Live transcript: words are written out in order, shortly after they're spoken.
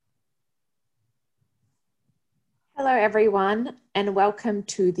Hello, everyone, and welcome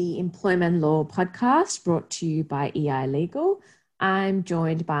to the Employment Law Podcast brought to you by EI Legal. I'm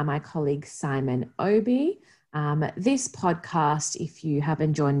joined by my colleague Simon Obi. This podcast, if you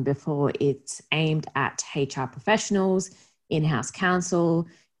haven't joined before, it's aimed at HR professionals, in-house counsel,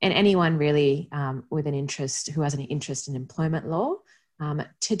 and anyone really with an interest who has an interest in employment law.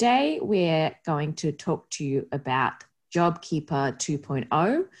 Today, we're going to talk to you about JobKeeper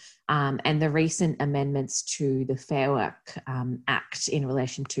 2.0 and the recent amendments to the Fair Work Act in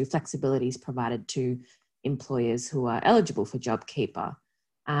relation to flexibilities provided to employers who are eligible for JobKeeper.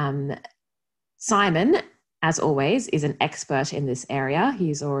 Simon, as always, is an expert in this area.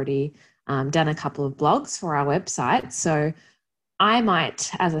 He's already done a couple of blogs for our website. So I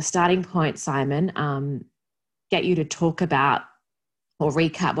might, as a starting point, Simon, get you to talk about or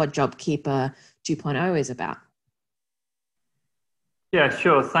recap what JobKeeper 2.0 is about. Yeah,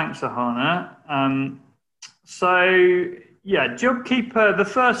 sure. Thanks, Ahana. JobKeeper, the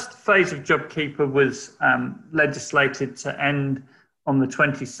first phase of JobKeeper was legislated to end on the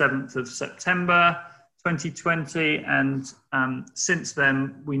 27th of September 2020. And since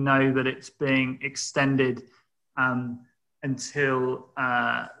then, we know that it's being extended until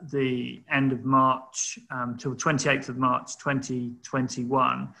the end of March, till 28th of March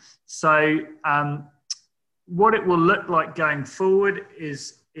 2021. So what it will look like going forward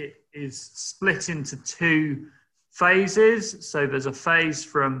is it is split into two phases. So there's a phase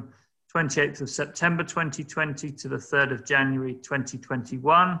from 28th of September 2020 to the 3rd of January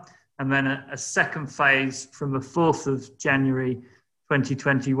 2021, and then a second phase from the 4th of January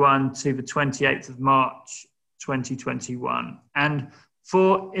 2021 to the 28th of March 2021. And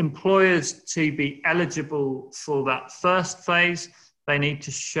for employers to be eligible for that first phase, they need to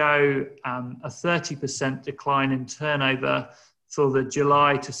show a 30% decline in turnover for the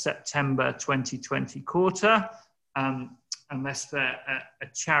July to September 2020 quarter, unless they're a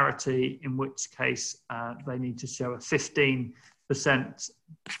charity, in which case they need to show a 15%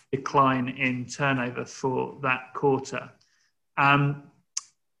 decline in turnover for that quarter. And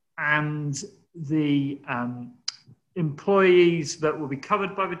the employees that will be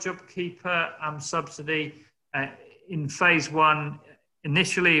covered by the JobKeeper subsidy in phase one,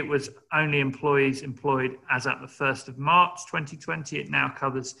 initially, it was only employees employed as at the 1st of March 2020. It now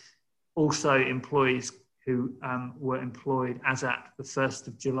covers also employees who were employed as at the 1st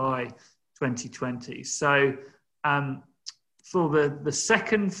of July 2020. So for the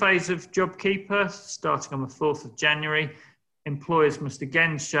second phase of JobKeeper, starting on the 4th of January, employers must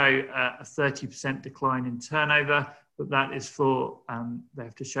again show a 30% decline in turnover, but that is for, they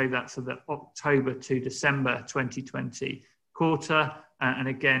have to show that for the October to December 2020 quarter, and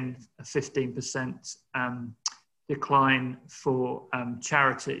again, a 15% decline for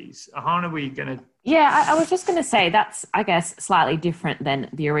charities. Ahana, were you going to? Yeah, I was just going to say that's, I guess, slightly different than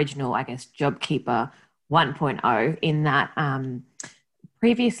the original, I guess, JobKeeper 1.0 in that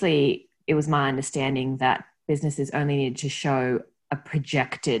previously it was my understanding that businesses only needed to show a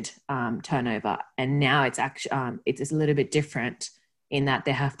projected turnover, and now it's actually it's a little bit different in that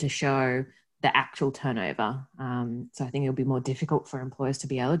they have to show the actual turnover. So I think it'll be more difficult for employers to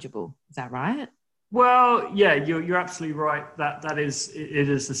be eligible. Is that right? Well, yeah, you're absolutely right. It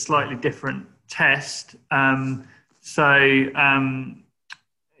is a slightly different test. I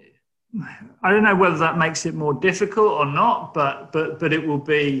don't know whether that makes it more difficult or not, but it will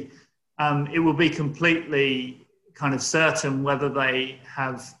be completely kind of certain whether they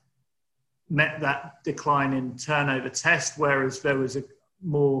have met that decline in turnover test, whereas there was a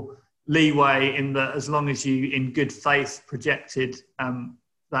more leeway in that as long as you in good faith projected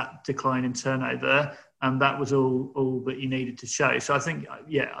that decline in turnover, that was all that you needed to show. So I think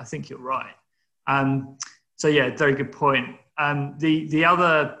you're right. Very good point. The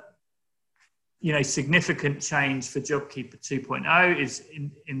other significant change for JobKeeper 2.0 is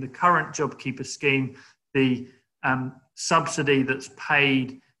in the current JobKeeper scheme, the subsidy that's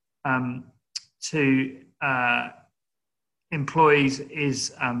paid to employees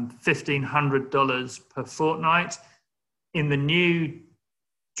is $1,500 per fortnight. In the new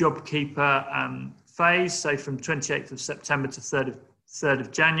JobKeeper phase, so from 28th of September to 3rd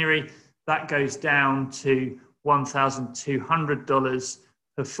of January, that goes down to $1,200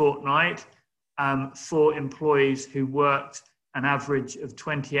 per fortnight for employees who worked an average of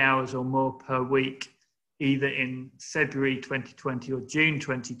 20 hours or more per week, either in February 2020 or June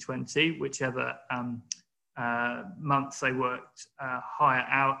 2020, whichever month they worked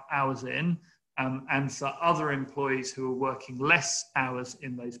higher hours in. And for other employees who are working less hours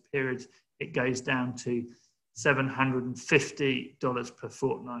in those periods, it goes down to $750 per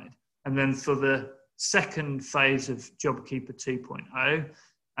fortnight. And then for the second phase of JobKeeper 2.0.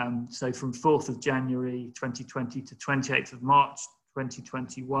 So from 4th of January 2020 to 28th of March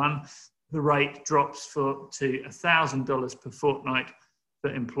 2021, the rate drops to $1,000 per fortnight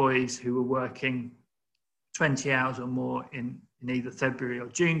for employees who were working 20 hours or more in either February or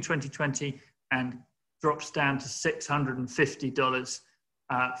June 2020, and drops down to $650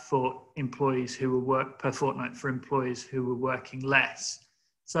 for employees who were per fortnight for employees who were working less.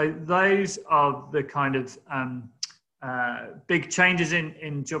 So those are the kind of big changes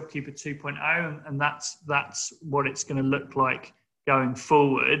in JobKeeper 2.0, and that's what it's going to look like going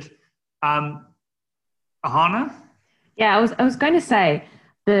forward. Ahana? Yeah, I was going to say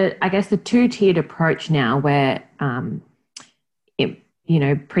I guess the two-tiered approach now, where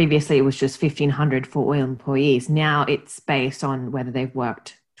previously it was just $1,500 for all employees. Now it's based on whether they've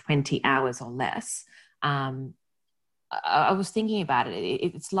worked 20 hours or less. I was thinking about it.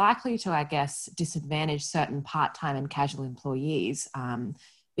 It's likely to, I guess, disadvantage certain part-time and casual employees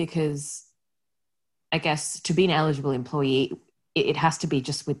because, I guess, to be an eligible employee, it has to be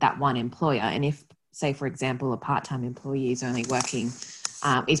just with that one employer. And if, say, for example, a part-time employee is only working,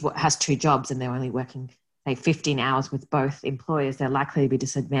 has two jobs and they're only working, say, 15 hours with both employers, they're likely to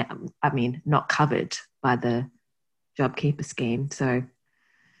be not covered by the JobKeeper scheme. So,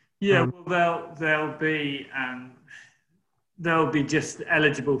 well, they'll be just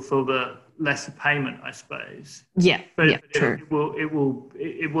eligible for the lesser payment, I suppose. But true.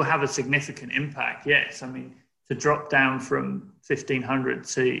 It will have a significant impact. Yes, I mean, to drop down from 1,500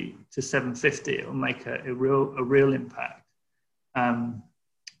 to 750, it will make a real impact.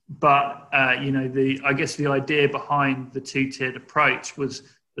 But I guess the idea behind the two-tiered approach was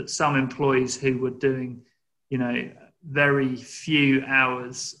that some employees who were doing, very few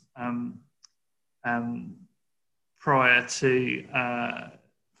hours prior to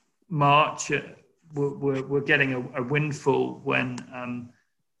March were getting a windfall when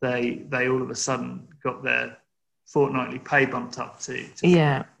they all of a sudden got their fortnightly pay bumped up to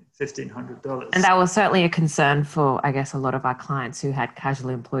 $1,500. And that was certainly a concern for, I guess, a lot of our clients who had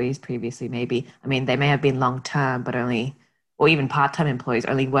casual employees previously. Maybe, they may have been long term, but or even part-time employees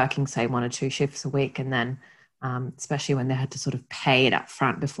only working, say, 1 or 2 shifts a week, and then especially when they had to sort of pay it up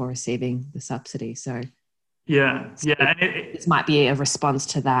front before receiving the subsidy. So this might be a response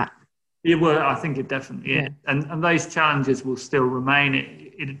to that. Yeah, well, I think it definitely is. And those challenges will still remain.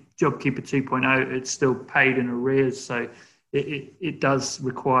 JobKeeper 2.0, it's still paid in arrears, so it does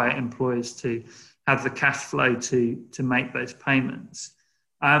require employers to have the cash flow to make those payments.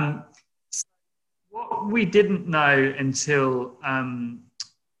 What we didn't know until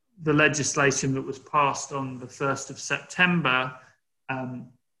the legislation that was passed on the 1st of September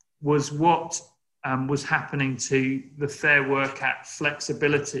was what was happening to the Fair Work Act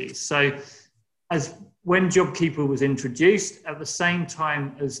flexibilities. So when JobKeeper was introduced, at the same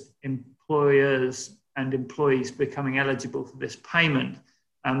time as employers and employees becoming eligible for this payment,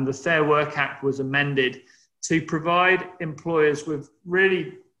 the Fair Work Act was amended to provide employers with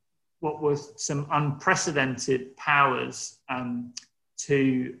really what was some unprecedented powers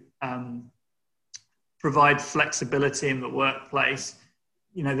to provide flexibility in the workplace.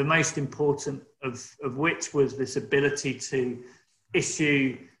 The most important of which was this ability to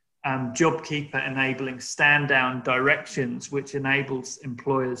issue JobKeeper enabling stand-down directions, which enables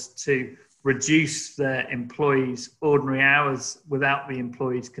employers to reduce their employees' ordinary hours without the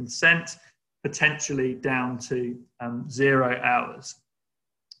employee's consent, potentially down to 0 hours.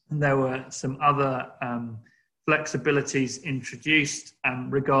 And there were some other flexibilities introduced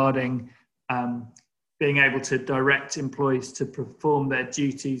regarding being able to direct employees to perform their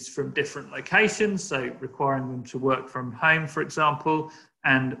duties from different locations, so requiring them to work from home, for example,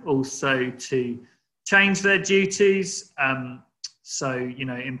 and also to change their duties. So,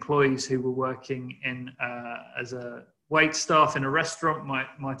 employees who were working in as a wait staff in a restaurant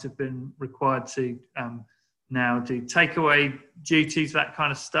might have been required to now do takeaway duties, that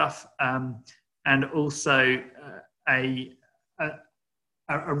kind of stuff, and also a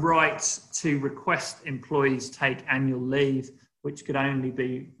right to request employees take annual leave, which could only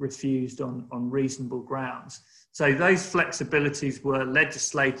be refused on reasonable grounds. So those flexibilities were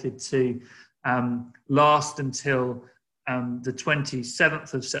legislated to last until the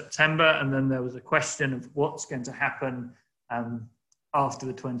 27th of September, and then there was a question of what's going to happen after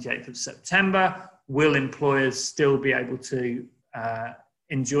the 28th of September. Will employers still be able to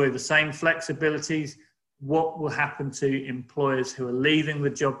enjoy the same flexibilities? What will happen to employers who are leaving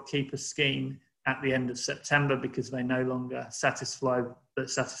the JobKeeper scheme at the end of September because they no longer satisfy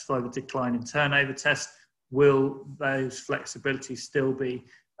the decline in turnover test? Will those flexibilities still be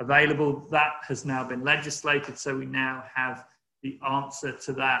available. That has now been legislated, so we now have the answer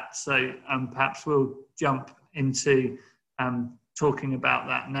to that. So perhaps we'll jump into talking about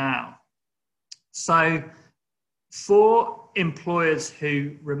that now. So for employers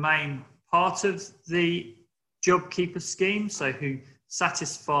who remain part of the JobKeeper scheme, so who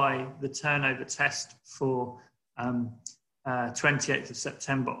satisfy the turnover test for 28th of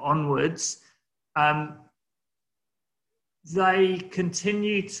September onwards, they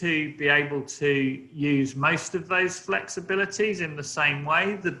continue to be able to use most of those flexibilities in the same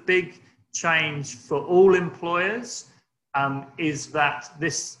way. The big change for all employers is that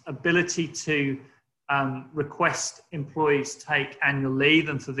this ability to request employees take annual leave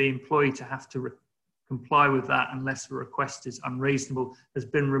and for the employee to have to comply with that unless the request is unreasonable has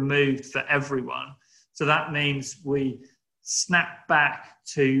been removed for everyone. So that means we snap back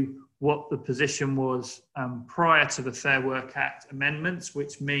to what the position was prior to the Fair Work Act amendments,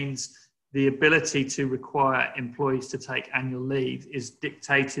 which means the ability to require employees to take annual leave is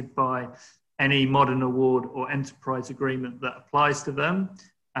dictated by any modern award or enterprise agreement that applies to them.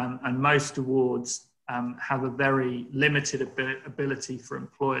 And most awards have a very limited ability for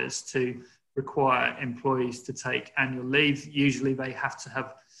employers to require employees to take annual leave. Usually they have to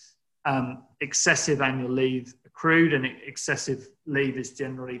have excessive annual leave accrued, and excessive leave is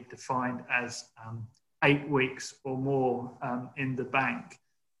generally defined as 8 weeks or more in the bank.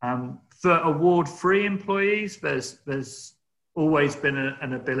 For award-free employees, there's always been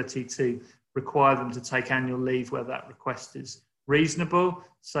an ability to require them to take annual leave where that request is reasonable.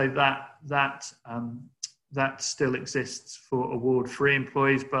 So that still exists for award-free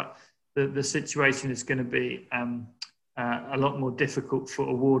employees, but the situation is going to be a lot more difficult for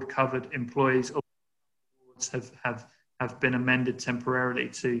award-covered employees. Awards have been amended temporarily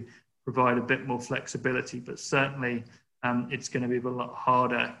to provide a bit more flexibility, but certainly it's going to be a lot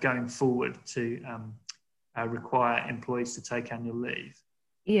harder going forward to require employees to take annual leave.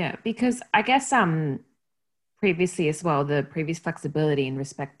 Yeah, because I guess previously as well, the previous flexibility in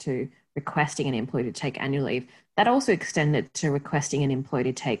respect to requesting an employee to take annual leave, that also extended to requesting an employee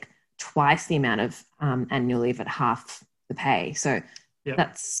to take twice the amount of annual leave at half the pay. So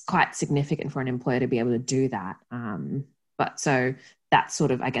that's quite significant for an employer to be able to do that. But so that's sort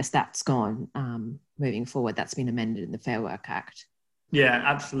of, I guess that's gone moving forward. That's been amended in the Fair Work Act. Yeah,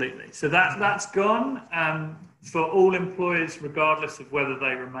 absolutely. So that's gone for all employers, regardless of whether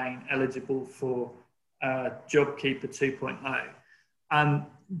they remain eligible for JobKeeper 2.0.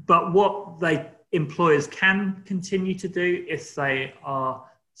 But what employers can continue to do if they are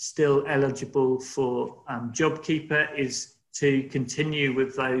still eligible for JobKeeper is to continue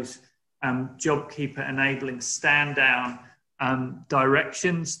with those JobKeeper enabling stand down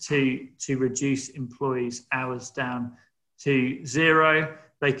directions to reduce employees' hours down to zero.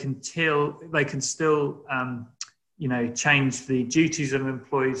 They can still change the duties of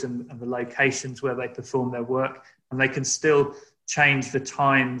employees and the locations where they perform their work, and they can still change the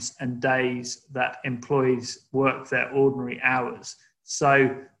times and days that employees work their ordinary hours.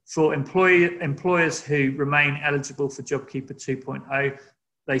 So for employers who remain eligible for JobKeeper 2.0,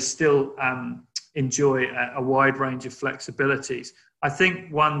 they still enjoy a wide range of flexibilities. I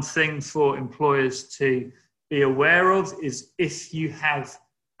think one thing for employers to be aware of is if you have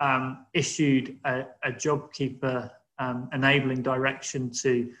issued a JobKeeper enabling direction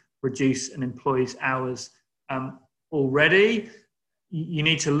to reduce an employee's hours already, you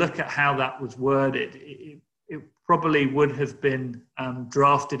need to look at how that was worded. It probably would have been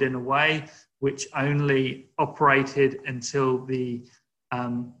drafted in a way which only operated until the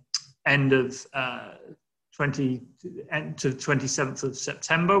end of 27th of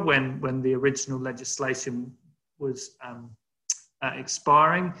September when the original legislation was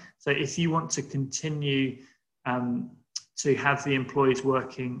expiring. So if you want to continue to have the employees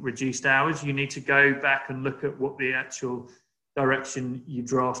working reduced hours, you need to go back and look at what the actual direction you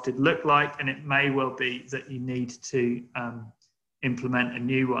drafted looked like, and it may well be that you need to implement a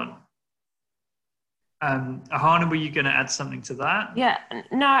new one. Ahana, were you going to add something to that? Yeah,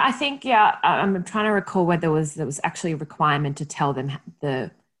 no, I think, I'm trying to recall whether there was actually a requirement to tell them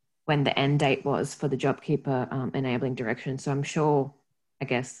when the end date was for the JobKeeper enabling direction. So I'm sure, I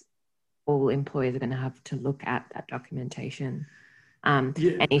guess, all employers are going to have to look at that documentation and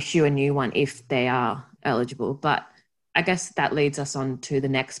issue a new one if they are eligible. But I guess that leads us on to the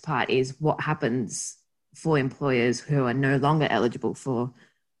next part, is what happens for employers who are no longer eligible for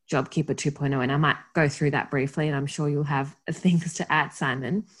JobKeeper 2.0. And I might go through that briefly, and I'm sure you'll have things to add,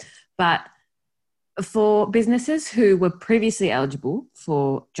 Simon. But for businesses who were previously eligible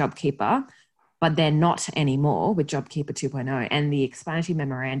for JobKeeper, but they're not anymore with JobKeeper 2.0. And the explanatory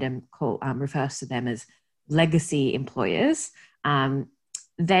memorandum refers to them as legacy employers.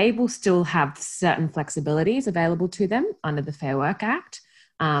 They will still have certain flexibilities available to them under the Fair Work Act.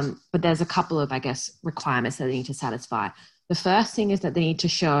 But there's a couple of, I guess, requirements that they need to satisfy. The first thing is that they need to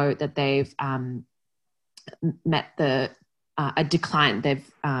show that they've met a decline.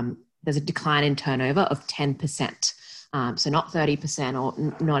 There's a decline in turnover of 10%. So not 30% or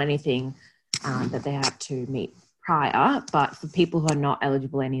not anything that they have to meet prior, but for people who are not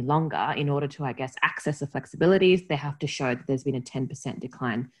eligible any longer, in order to, I guess, access the flexibilities, they have to show that there's been a 10%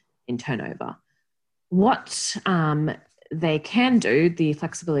 decline in turnover. What they can do, the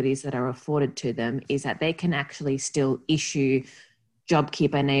flexibilities that are afforded to them, is that they can actually still issue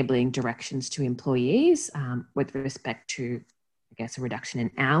JobKeeper enabling directions to employees with respect to, I guess, a reduction in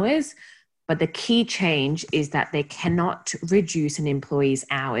hours. But the key change is that they cannot reduce an employee's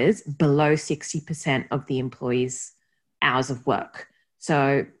hours below 60% of the employee's hours of work.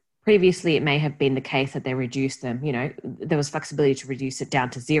 So previously, it may have been the case that they reduced them, there was flexibility to reduce it down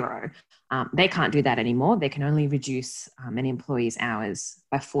to zero. They can't do that anymore. They can only reduce an employee's hours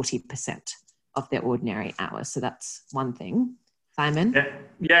by 40% of their ordinary hours. So that's one thing. Simon?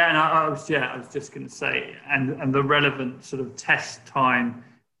 Yeah, and I was just going to say, and the relevant sort of test time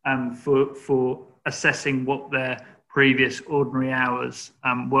for assessing what their previous ordinary hours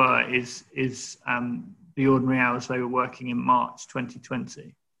were is the ordinary hours they were working in March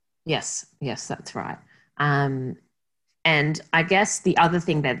 2020. Yes, that's right. And I guess the other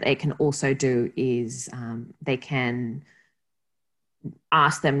thing that they can also do is they can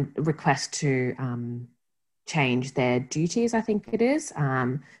request to change their duties, I think it is.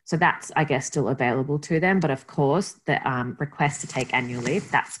 So that's, I guess, still available to them. But of course, the request to take annual leave,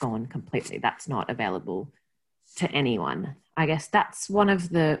 that's gone completely. That's not available to anyone. I guess that's one of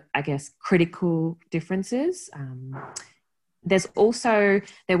the, critical differences.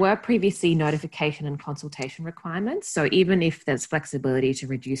 There were previously notification and consultation requirements. So even if there's flexibility to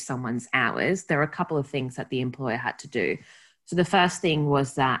reduce someone's hours, there are a couple of things that the employer had to do. So the first thing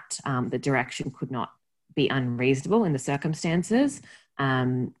was that the direction could not be unreasonable in the circumstances.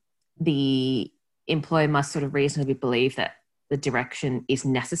 The employer must sort of reasonably believe that the direction is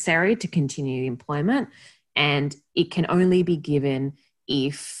necessary to continue employment, and it can only be given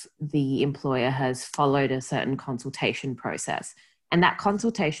if the employer has followed a certain consultation process. And that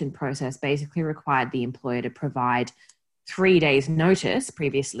consultation process basically required the employer to provide 3 days notice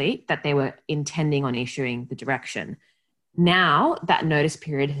previously that they were intending on issuing the direction. Now that notice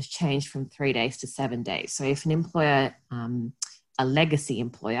period has changed from 3 days to 7 days. So if an employer, a legacy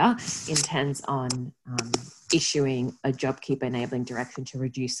employer, intends on issuing a JobKeeper enabling direction to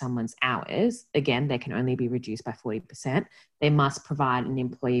reduce someone's hours, again, they can only be reduced by 40%. They must provide an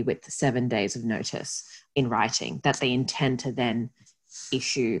employee with 7 days of notice in writing that they intend to then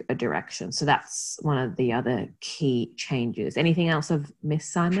issue a direction. So that's one of the other key changes. Anything else of Miss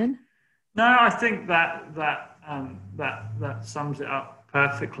Simon? No, I think that sums it up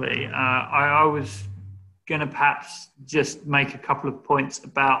perfectly. I was going to perhaps just make a couple of points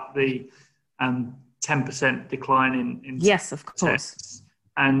about the 10% decline in yes, of course, tests.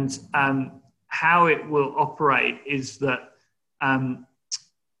 And how it will operate is that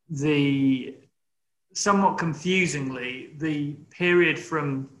somewhat confusingly, the period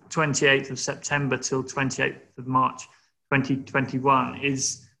from 28th of September till 28th of March 2021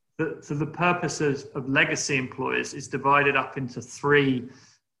 is, for the purposes of legacy employers, is divided up into three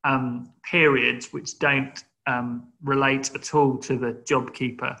periods which don't relate at all to the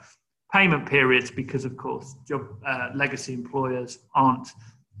JobKeeper payment periods, because of course legacy employers aren't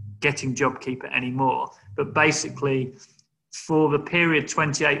getting JobKeeper anymore. But basically, for the period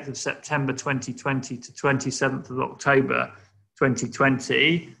 28th of September 2020 to 27th of October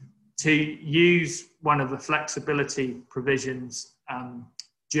 2020, to use one of the flexibility provisions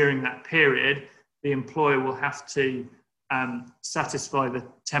during that period, the employer will have to satisfy the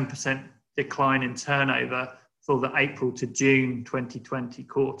 10% decline in turnover for the April to June 2020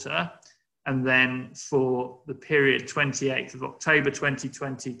 quarter. And then for the period 28th of October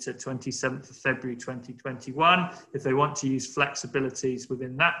 2020 to 27th of February 2021, if they want to use flexibilities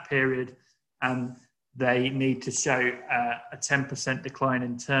within that period, they need to show a 10% decline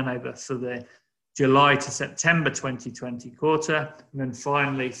in turnover for the July to September 2020 quarter. And then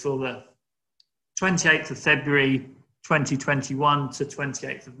finally, for the 28th of February 2021 to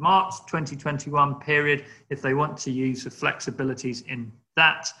 28th of March 2021 period, if they want to use the flexibilities in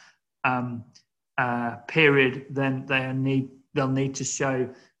that period, then they'll need to show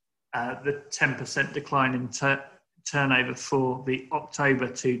the 10% decline in turnover for the October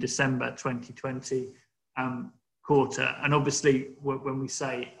to December 2020 quarter. And obviously, when we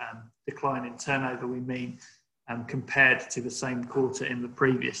say decline in turnover, we mean compared to the same quarter in the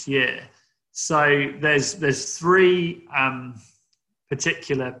previous year. So there's three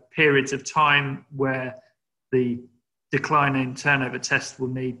particular periods of time where the decline in turnover test will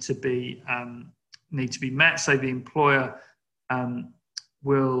need to be met. So the employer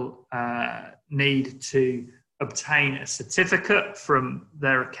will need to obtain a certificate from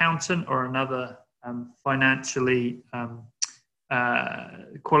their accountant or another financially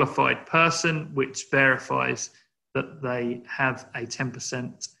qualified person, which verifies that they have a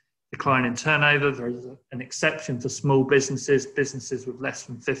 10% decline in turnover. There is an exception for small businesses with less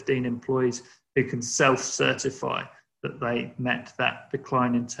than 15 employees who can self-certify that they met that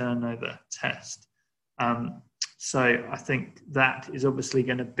decline in turnover test. So I think that is obviously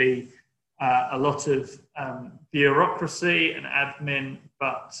going to be a lot of bureaucracy and admin,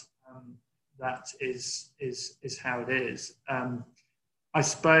 but that is how it is. I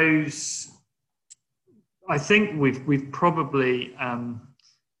suppose, I think we've probably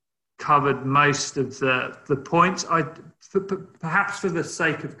covered most of the points. Perhaps for the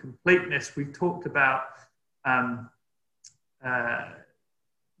sake of completeness, we've talked about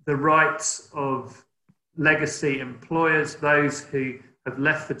the rights of legacy employers, those who have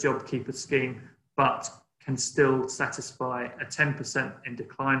left the JobKeeper scheme but can still satisfy a 10% in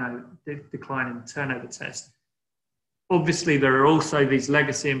decline in turnover test. Obviously, there are also these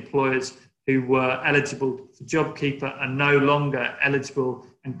legacy employers who were eligible for JobKeeper are no longer eligible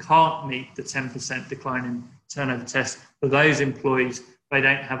and can't meet the 10% decline in turnover test. For those employees, they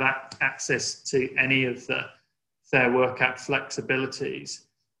don't have access to any of the Fair Work Act flexibilities.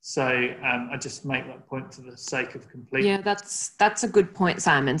 So I just make that point for the sake of completeness. Yeah, that's a good point,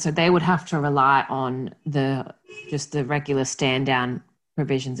 Simon. So they would have to rely on the regular stand down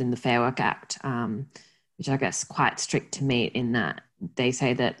provisions in the Fair Work Act, which I guess quite strict to meet in that they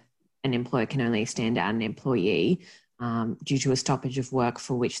say that an employer can only stand down an employee due to a stoppage of work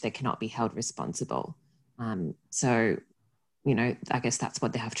for which they cannot be held responsible. So, I guess that's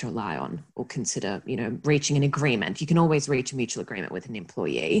what they have to rely on or consider, reaching an agreement. You can always reach a mutual agreement with an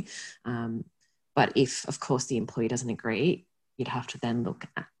employee. But if, of course, the employee doesn't agree, you'd have to then look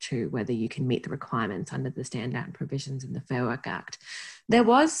to whether you can meet the requirements under the stand down provisions in the Fair Work Act. There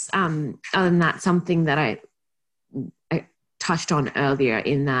was, other than that, something that I touched on earlier,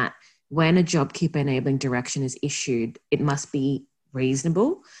 in that when a JobKeeper enabling direction is issued, it must be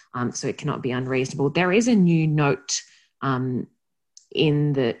reasonable. So it cannot be unreasonable. There is a new note in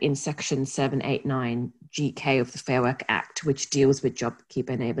section 789 GK of the Fair Work Act, which deals with JobKeeper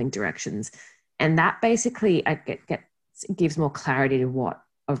enabling directions. And that basically gives more clarity to what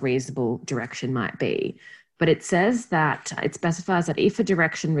a reasonable direction might be. But it says that it specifies that if a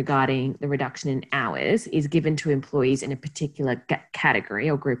direction regarding the reduction in hours is given to employees in a particular category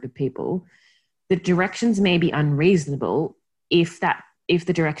or group of people, the directions may be unreasonable if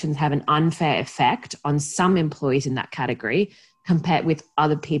the directions have an unfair effect on some employees in that category compared with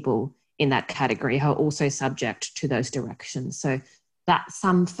other people in that category who are also subject to those directions. So that's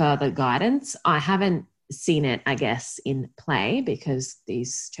some further guidance. I haven't seen it, I guess, in play because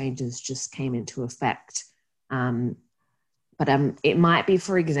these changes just came into effect. But it might be,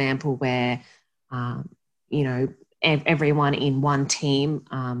 for example, where, everyone in one team,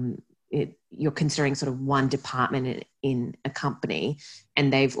 you're considering sort of one department in a company,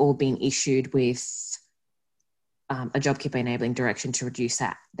 and they've all been issued with a JobKeeper enabling direction to reduce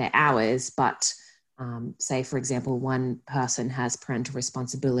their hours. But say, for example, one person has parental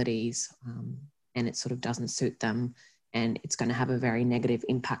responsibilities and it sort of doesn't suit them and it's going to have a very negative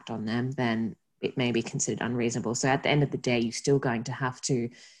impact on them, then it may be considered unreasonable. So at the end of the day, you're still going to have to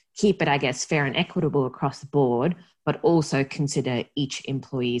keep it, I guess, fair and equitable across the board, but also consider each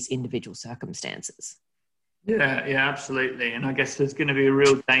employee's individual circumstances. Yeah, absolutely. And I guess there's going to be a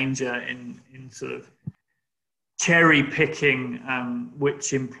real danger in sort of cherry picking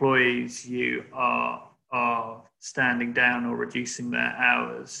which employees you are standing down or reducing their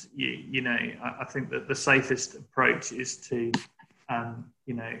hours. I think that the safest approach is to,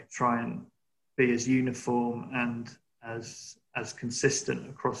 try and be as uniform and as consistent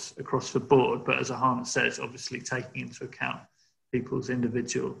across the board. But as Ahana says, obviously taking into account people's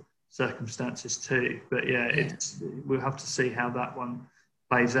individual circumstances too. But we'll have to see how that one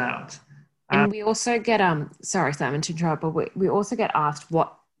plays out. And we also get, sorry, Simon, to interrupt, but we also get asked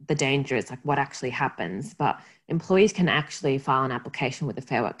what the danger is, like what actually happens. But employees can actually file an application with the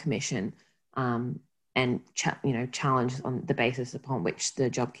Fair Work Commission and challenge on the basis upon which the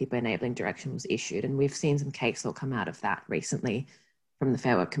JobKeeper enabling direction was issued. And we've seen some case law come out of that recently from the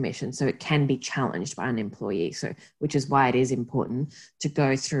Fair Work Commission. So it can be challenged by an employee. So, which is why it is important to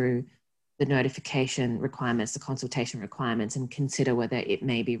go through the notification requirements, the consultation requirements, and consider whether it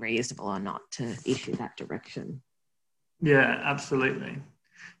may be reasonable or not to issue that direction. Yeah, absolutely.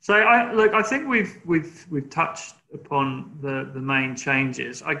 So I think we've touched upon the main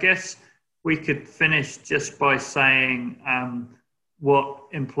changes. I guess we could finish just by saying what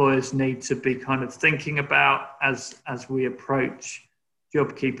employers need to be kind of thinking about as we approach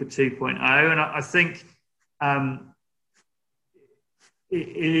JobKeeper 2.0. And I think it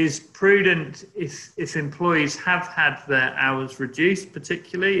is prudent if employees have had their hours reduced,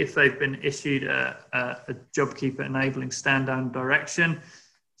 particularly if they've been issued a JobKeeper enabling stand-down direction,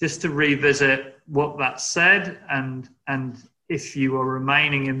 just to revisit what that said and if you are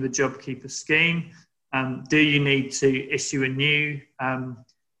remaining in the JobKeeper scheme, do you need to issue a new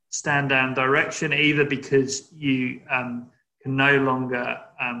stand-down direction, either because you can no longer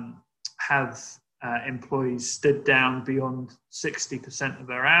have employees stood down beyond 60% of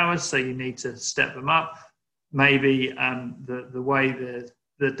their hours, so you need to step them up. Maybe the way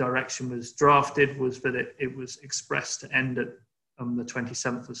the direction was drafted was that it was expressed to end on the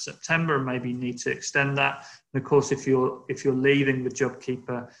 27th of September, and maybe you need to extend that. And of course, if you're leaving the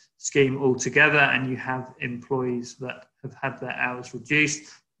JobKeeper scheme altogether and you have employees that have had their hours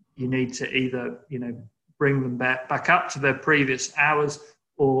reduced, you need to either bring them back up to their previous hours,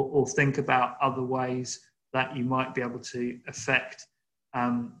 or think about other ways that you might be able to affect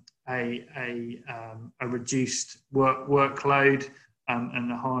a reduced workload.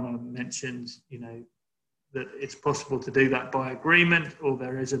 And Hannah mentioned, that it's possible to do that by agreement, or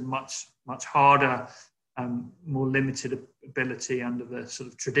there is a much harder, more limited ability under the sort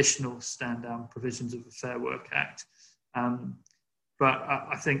of traditional stand-down provisions of the Fair Work Act. But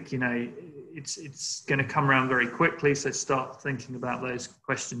I think, it's going to come around very quickly. So start thinking about those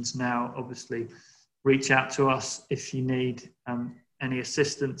questions now. Obviously, reach out to us if you need any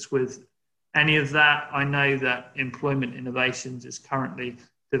assistance with any of that. I know that Employment Innovations is currently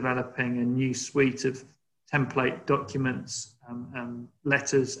developing a new suite of template documents,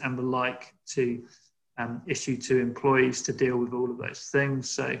 letters and the like to issue to employees to deal with all of those things.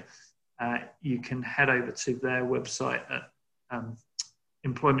 So you can head over to their website at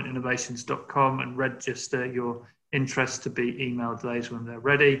employmentinnovations.com and register your interest to be emailed those when they're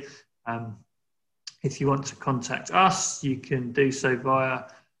ready. If you want to contact us, you can do so via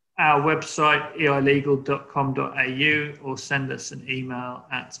our website, eilegal.com.au, or send us an email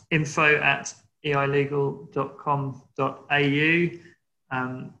at info@eilegal.com.au.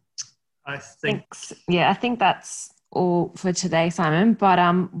 I think. Thanks. Yeah, I think that's all for today, Simon. But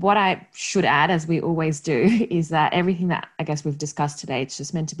what I should add, as we always do, is that everything that I guess we've discussed today, it's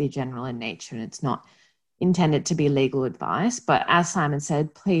just meant to be general in nature, and it's not intended to be legal advice. But as Simon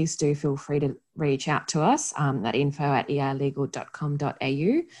said, please do feel free to reach out to us at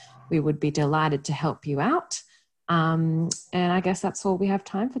info@eilegal.com.au. We would be delighted to help you out. And I guess that's all we have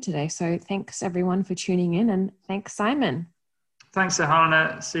time for today. So thanks everyone for tuning in, and thanks, Simon. Thanks,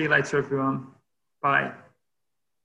 Ahana. See you later, everyone. Bye.